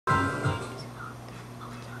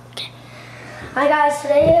Hi guys,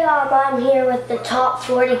 today I'm here with the top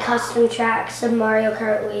 40 custom tracks of Mario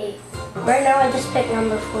Kart Wii. Right now I just picked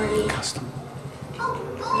number 40. Custom?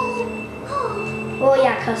 Well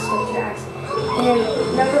yeah, custom tracks.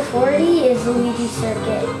 And number 40 is Luigi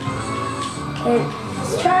Circuit. And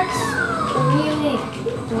this track's really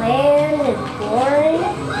bland and boring,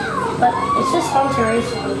 but it's just fun to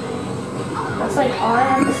race on. That's like all I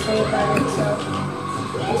have to say about it. So,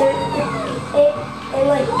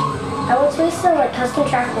 I went to some like custom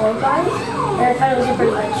track world guys, and I thought it was a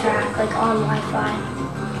pretty good track, like on Wi-Fi.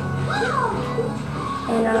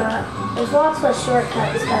 And there's lots of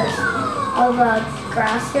shortcuts because all the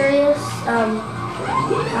grass areas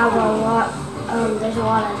have a lot. There's a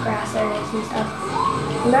lot of grass areas and stuff.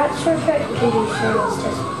 And that shortcut you can do shortcuts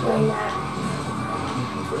just doing that.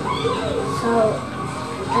 So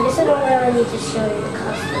I guess I don't really need to show you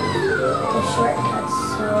the shortcuts.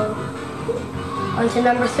 So on to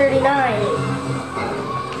number 39.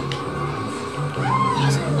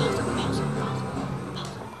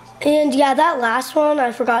 And yeah, that last one,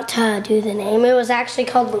 I forgot to do the name. It was actually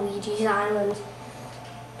called Luigi's Island.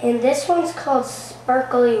 And this one's called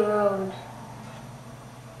Sparkly Road.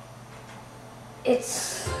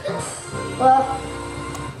 It's, well,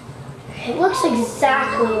 it looks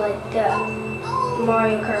exactly like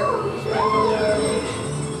Mario Kart Wii.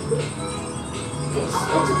 It's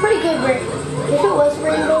a pretty good race. If it was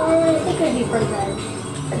Rainbow Road, I think it would be pretty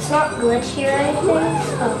good. It's not glitchy or anything,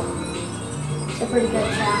 so it's a pretty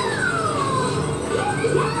good track.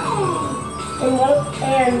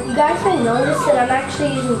 And you guys may notice that I'm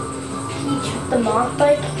actually using Peach with the mock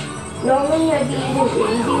bike. Normally I'd be using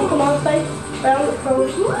Daisy with the mock bike, but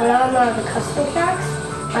on the custom tracks,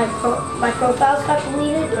 my profiles got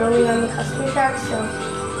deleted, but only on the custom tracks, so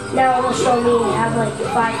now it'll show me I have like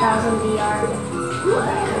 5,000 VR.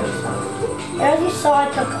 That kind of stuff. And as you saw, I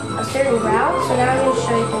took a certain route, so now I'm going to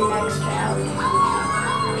show you the next route.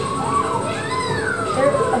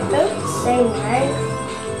 They're about the same length.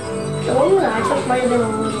 The one that I took might have been a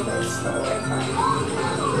little bit slower, but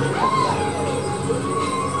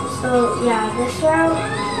so yeah, this route,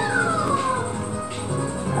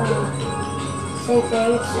 same thing.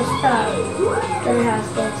 It's just that it has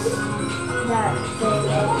that thing,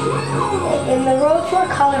 and the road's more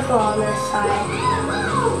colorful on this side.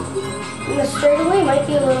 And the straightaway might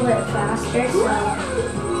be a little bit faster, so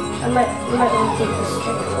you might want to take the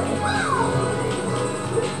straightaway.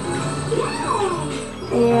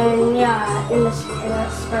 And yeah, in the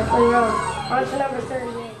Sparkly Road. On to number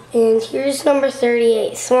 38. And here's number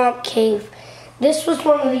 38, Swamp Cave. This was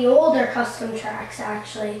one of the older custom tracks,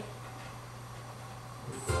 actually.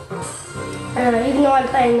 Even though I'm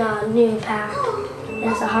playing a new pack, it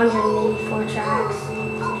has 184 tracks.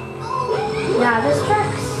 Yeah, this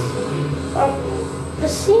track's, the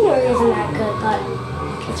scenery isn't that good, but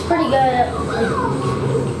it's pretty good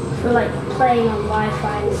for playing on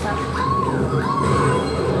Wi-Fi and stuff.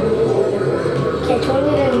 Okay,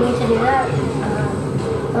 totally didn't mean to do that.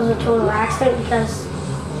 That was a total accident because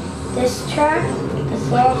this track, the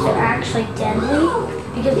swamps are actually deadly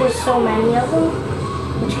because there's so many of them,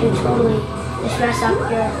 which can totally just mess up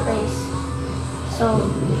your race. So,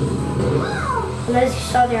 and as you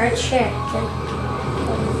saw there, I checked.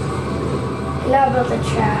 Now about the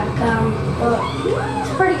track. Well,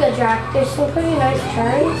 it's a pretty good track. There's some pretty nice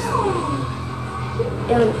turns.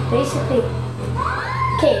 And basically,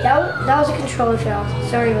 okay, that was a controller fail.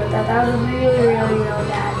 Sorry about that. That was really, really, really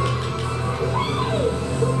bad.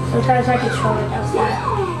 Sometimes my controller does that.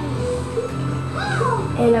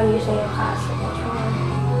 And I'm using a plastic controller.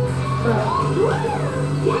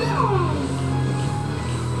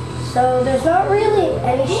 So there's not really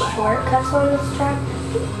any shortcuts on this track.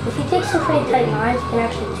 If you take some pretty tight lines, you can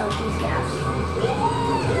actually jump these gaps.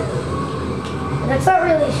 But that's not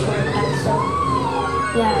really a shortcut, so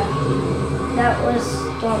yeah, that was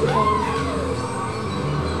Swamp Cave.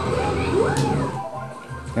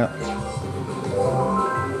 Yeah.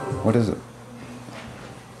 What is it?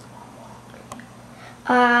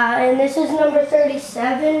 And this is number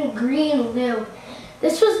 37, Green Loop.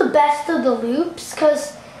 This was the best of the loops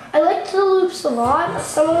because I liked the loops a lot.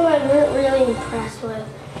 Some of them I weren't really impressed with.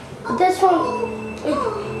 But this one,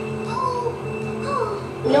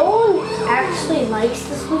 no one actually likes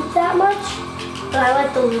this loop that much, but I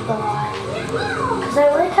like the loop a lot. Because I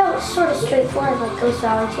like how it's sort of straightforward like Ghost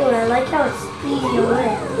Valley too, and I like how it's easy to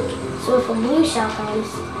win. So if a blue shell comes,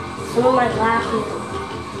 someone might lap you.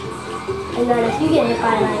 And then if you get hit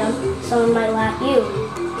by an item, someone might lap you.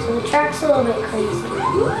 So the track's a little bit crazy.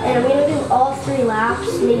 And I'm going to do all 3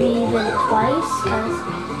 laps, maybe even twice, because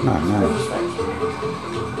Not nice. it's pretty short track.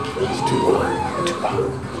 It's too long.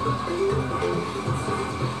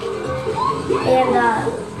 And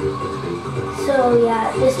so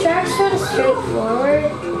yeah, this track's sort of straightforward.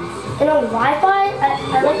 And on Wi-Fi,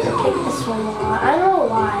 I like to pick this one a lot. I don't know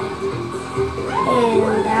why.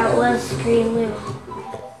 And that was Green Loop.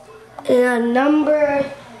 And number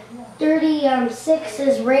 36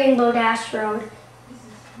 is Rainbow Dash Road.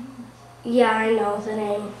 Yeah, I know the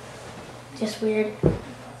name. Just weird.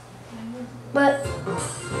 But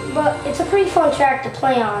it's a pretty fun track to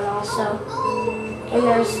play on also. And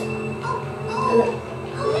there's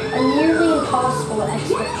a nearly impossible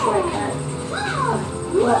expert shortcut.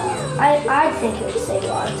 Well, I think it would save a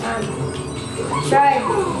lot of time.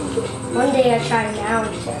 One day I tried now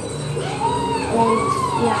and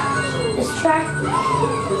yeah, this track,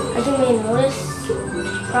 as you may notice,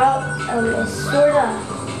 is sort of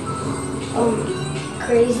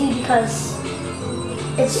crazy because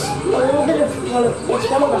it's one of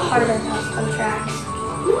the harder custom tracks.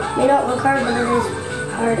 It may not look hard, but it is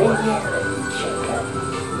hard in here. Shortcut.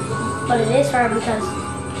 But it is hard because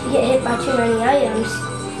if you get hit by too many items,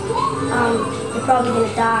 you're probably going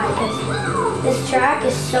to die because this track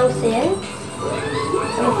is so thin,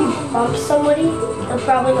 and if you bump somebody, they'll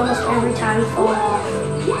probably almost every time fall off,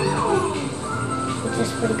 which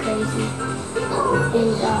is pretty crazy.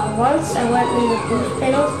 And once I went in the boost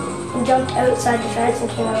panels and jumped outside the fence and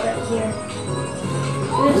came out right here.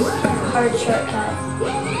 It was a hard shortcut.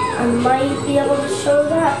 I might be able to show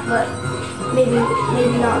that, but maybe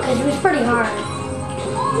not, because it was pretty hard.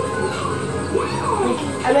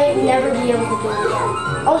 I might never be able to do it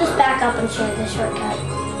again. I'll just back up and show you the shortcut.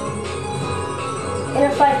 And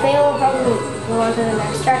if I fail, I'll probably go on to the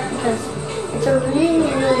next track because it's a really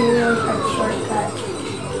hard shortcut.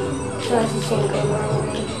 So as you see, go wrong.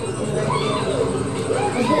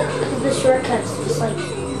 Because the shortcuts just like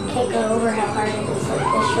can't go over how hard it is. Like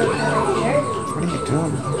this shortcut right here. What are you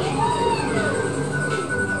doing?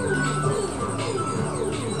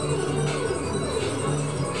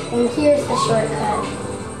 And here's the shortcut.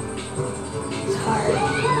 It's hard.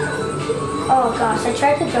 Oh gosh, I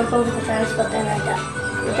tried to jump over the fence, but then I died.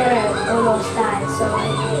 But then I almost died. So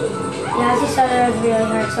yeah, as you saw, that was really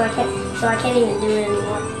hard. So I can't even do it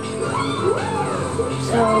anymore.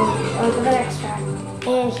 So on to the next track.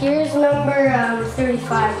 And here's number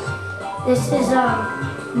 35. This is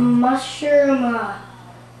Mushroom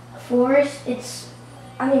Forest.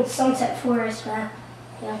 Sunset Forest, man.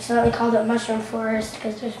 Yeah, so they called it Mushroom Forest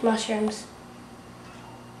because there's mushrooms.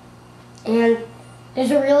 And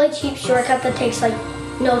there's a really cheap shortcut that takes like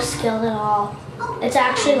no skill at all. It's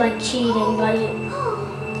actually like cheating, but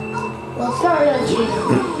well, it's not really cheating.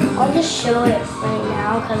 I'll just show it right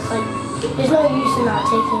now because like there's no use in not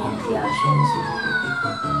taking it if you have shoes.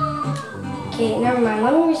 Okay, never mind.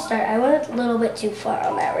 Let me restart. I went a little bit too far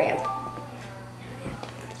on that ramp.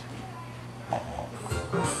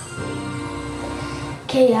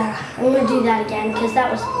 Okay, yeah, I'm gonna do that again because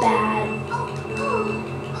that was bad.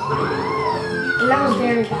 And that was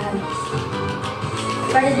very bad.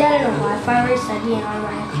 If I did that in a Wi-Fi race, I'd be in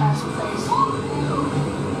automatic class place.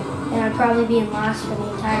 And I'd probably be in last for the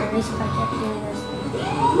entire race if I kept doing this.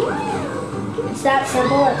 It's that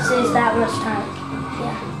simple, it saves that much time.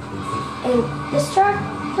 Yeah. And this track,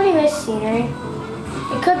 pretty nice scenery.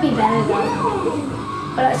 It could be better though.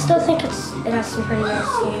 But I still think it has some pretty nice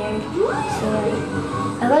scenery.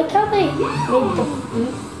 I like how they made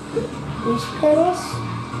the boost panels.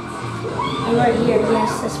 And right here,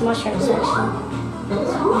 yes, this mushroom section.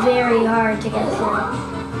 It's very hard to get through.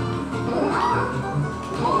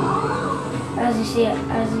 As you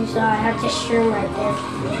saw, I had this shroom right there.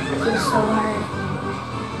 It was so hard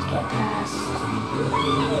to get past.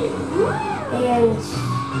 And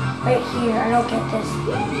right here, I don't get this.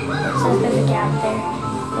 It says there's a gap there.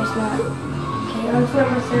 There's not. Okay, on to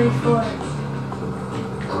number 34.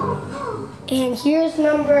 And here's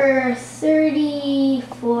number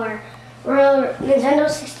 34. Nintendo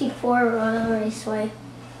 64 Royal Raceway.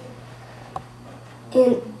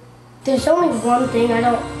 And there's only one thing that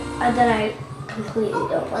I completely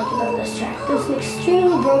don't like about this track. There's an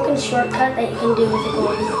extremely broken shortcut that you can do with the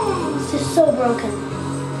gold. It's just so broken.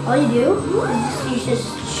 All you do is use this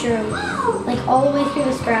shroom, like all the way through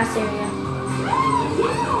this grass area.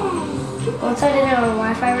 Once I did it on a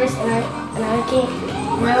Wi-Fi race, and I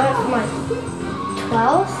went from like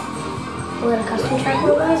 12th, where the custom track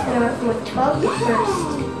was, and I went from like 12th to 1st.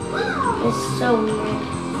 It's so weird.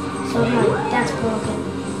 So I'm like, that's broken.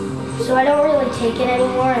 So I don't really take it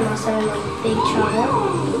anymore unless I'm in like big trouble.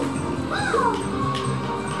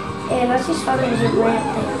 And as you saw, there's a ramp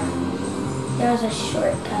there. There's a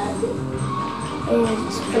shortcut. And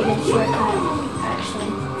it's a pretty good shortcut,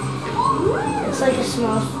 actually. It's like a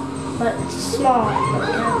small, but it's small.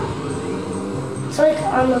 It's like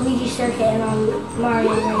on the Luigi circuit and on Mario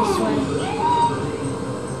Raceway.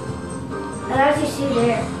 And as you see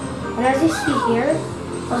there, and as you see here,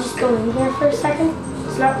 I'll just go in here for a second.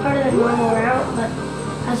 It's not part of the normal route, but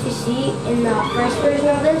as you see in the first version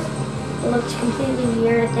of this, it looked completely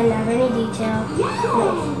weird. It didn't have any detail,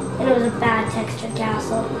 and it was a bad textured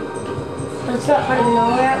castle. But it's not part of the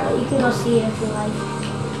normal route, but you can go see it if you like,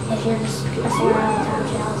 if you're just messing around with time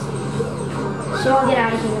trails. So I'll get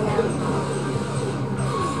out of here now.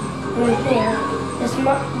 And here,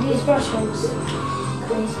 these mushrooms,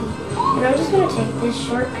 crazy. And I'm just going to take this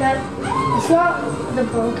shortcut. It's not the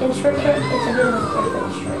broken shortcut, it's a bit of a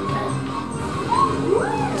different shortcut.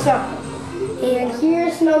 So, and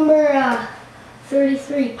here's number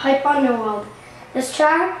 33, Pipe on the World. This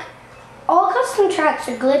track, all custom tracks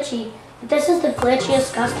are glitchy, but this is the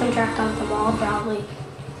glitchiest custom track of them all, probably.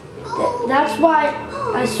 That's why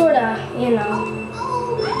I sort of,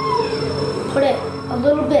 put it a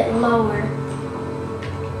little bit lower.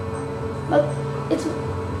 But it's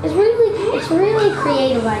really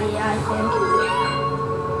creative idea, I think.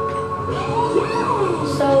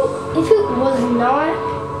 So if it was not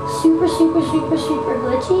super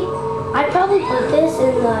glitchy, I'd probably put this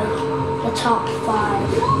in like the top 5.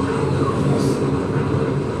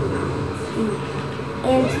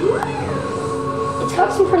 And it's got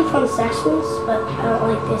some pretty fun sections, but I don't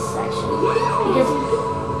like this section because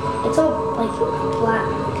it's all like black.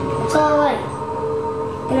 It's all like,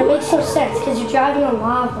 and it makes no sense because you're driving on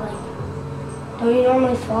lava. Like, don't you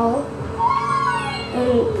normally fall? And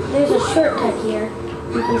there's a shortcut here.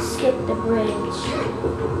 You can skip the bridge.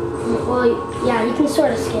 Well, yeah, you can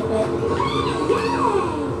sort of skip it.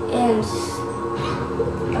 And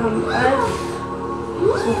I've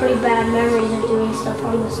some pretty bad memories of doing stuff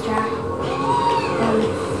on this track.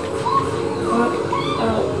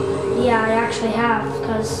 Yeah, I actually have,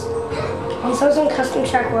 because once I was on Custom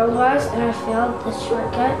Track Worldwide and I failed this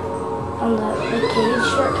shortcut, on the cage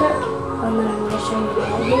shortcut, and then I'm going to show you the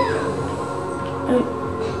editing.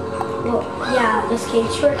 Well, yeah, this cage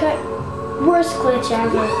shortcut, worst glitch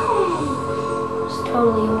ever. It's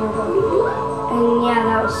totally horrible. And yeah,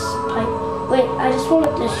 that was pipe. Wait, I just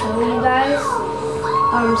wanted to show you guys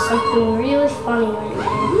something really funny right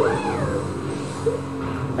here.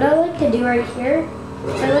 What I like to do right here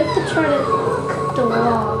is I like to try to cut the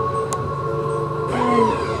wall. And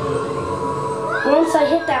once I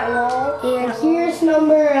hit that wall, and here's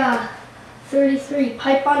number 33,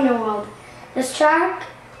 Pipe on the World. This track,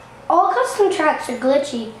 all custom tracks are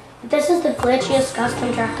glitchy, but this is the glitchiest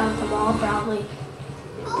custom track of them all, probably.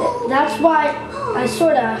 That's why I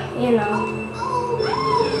sort of,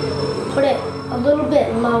 put it a little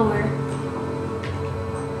bit lower.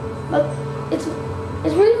 But it's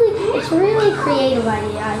really creative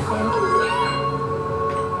idea, I think.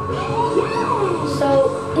 So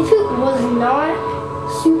if it was not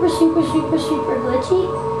super glitchy,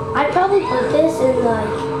 I'd probably put this in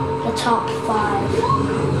like the top 5.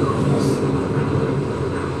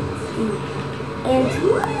 And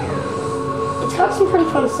it's got some pretty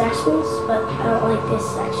fun sections, but I don't like this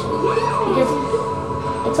section because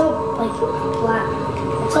it's all like black.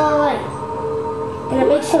 It's all like, and it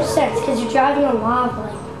makes no sense because you're driving on lava.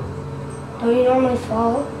 Like, don't you normally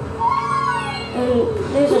fall? And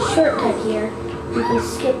there's a shortcut here. You can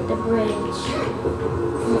skip the bridge.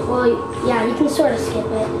 Well, yeah, you can sort of skip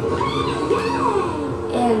it.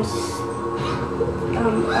 And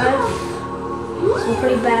I've some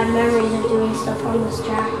pretty bad memories of doing stuff on this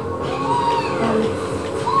track.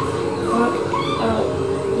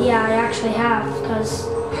 Yeah, I actually have, because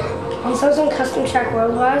once I was on Custom Track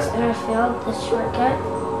Worldwide and I failed this shortcut,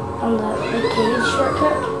 on the cage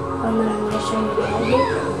shortcut, and then I'm going to show you the editing.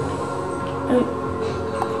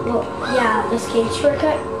 Well, yeah, this cage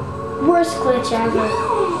shortcut, worst glitch ever.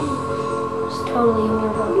 It's totally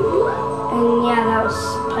horrible. And yeah, that was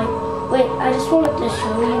pipe. Wait, I just wanted to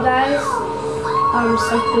show you guys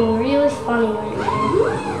something really funny right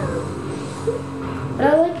here. What I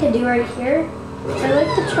like to do right here is I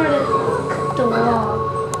like to try to cut the wall.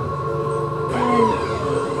 And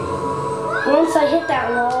once I hit that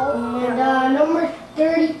wall, and number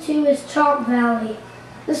 32 is Chomp Valley.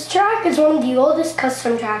 This track is one of the oldest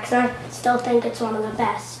custom tracks, and I still think it's one of the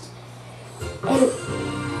best. And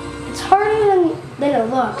it's harder than it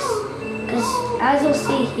looks, because as you'll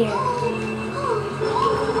see here,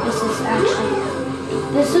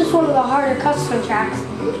 this is one of the harder custom tracks,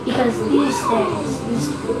 because these things,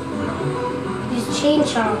 these chain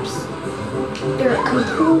chomps, they're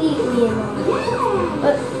completely annoying.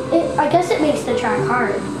 But I guess it makes the track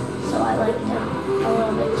hard, so I like them a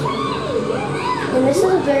little bit too. And this is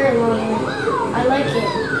a very long one. I like it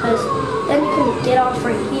because then you can get off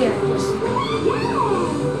right here.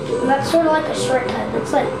 And that's sort of like a shortcut.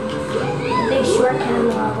 It's like a big shortcut in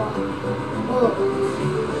the level.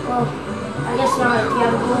 Well, I guess not. If you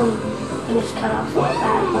have a balloon, you can just cut off like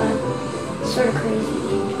that, but it's sort of crazy.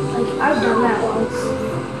 Like, I've done that once,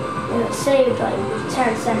 and it saved like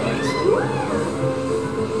 10 seconds.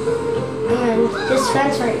 And this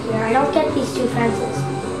fence right here, I don't get these two fences.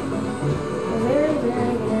 They're very,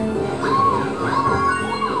 very, very rare.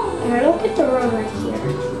 And I don't get the road right here.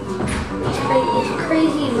 It's a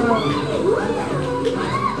crazy road.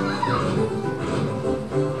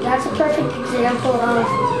 That's a perfect example of,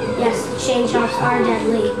 yes, the chain chomps are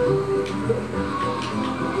deadly.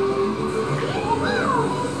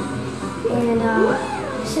 And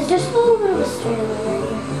this is just a little bit of a straightaway right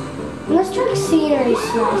here. And this track scenery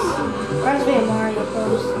is nice. Reminds me of Mario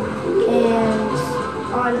Kart. And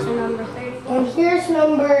on to number 30. And here's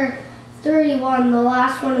number 31, the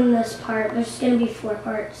last one in this part. There's going to be 4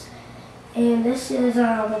 parts. And this is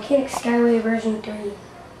Mechanic Skyway version 3.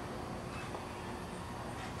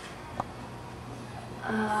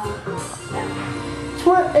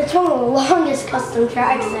 It's one of the longest custom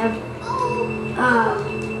tracks ever.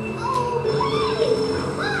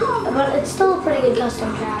 But it's still a pretty good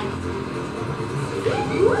custom track.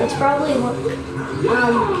 It's probably one,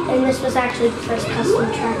 and this was actually the first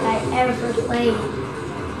custom track I ever played.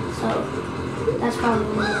 So that's probably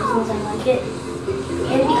one of the reasons I like it.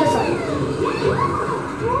 And because like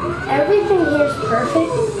everything here is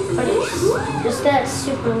perfect, but it's just that it's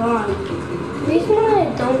super long. The reason why I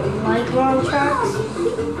don't like long tracks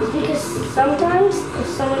is because sometimes if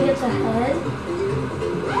someone gets ahead,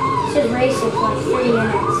 it's just racing for like 3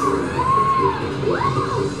 minutes.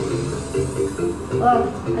 Well,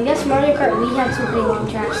 I guess Mario Kart Wii had some pretty long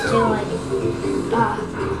tracks too, like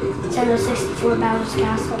Nintendo 64 Bowser's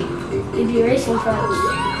Castle. You'd be racing for like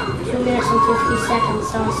 2 minutes and 50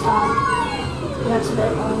 seconds non-stop. That's a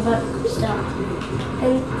bit long, but still.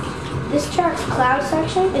 And this track's cloud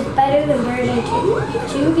section is better than version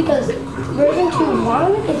 2 because version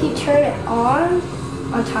 2.1, if you turn it on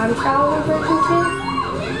time travel in version 2,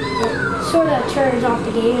 it sort of turns off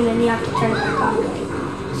the game and then you have to turn it back on again.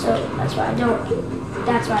 So that's why I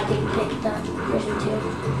didn't pick the version 2.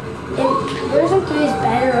 And version 3 is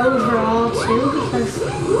better overall too because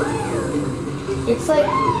it's like, I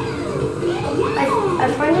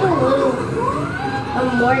find it a little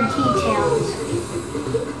more detailed.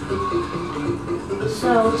 So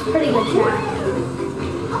it's a pretty good track.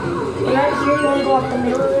 And right here you want to go up the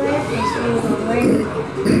middle of the ramp, and so you go right there.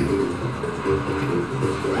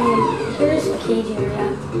 And here's the cage area.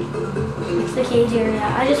 It's the cage area.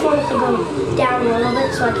 I just wanted to go down a little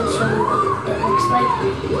bit so I can show you what it looks like.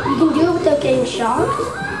 You can do it without getting shocked,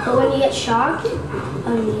 but when you get shocked, do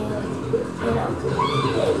it out here.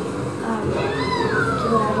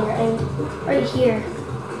 And right here,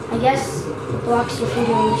 I guess it blocks you from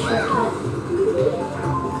doing the shortcut.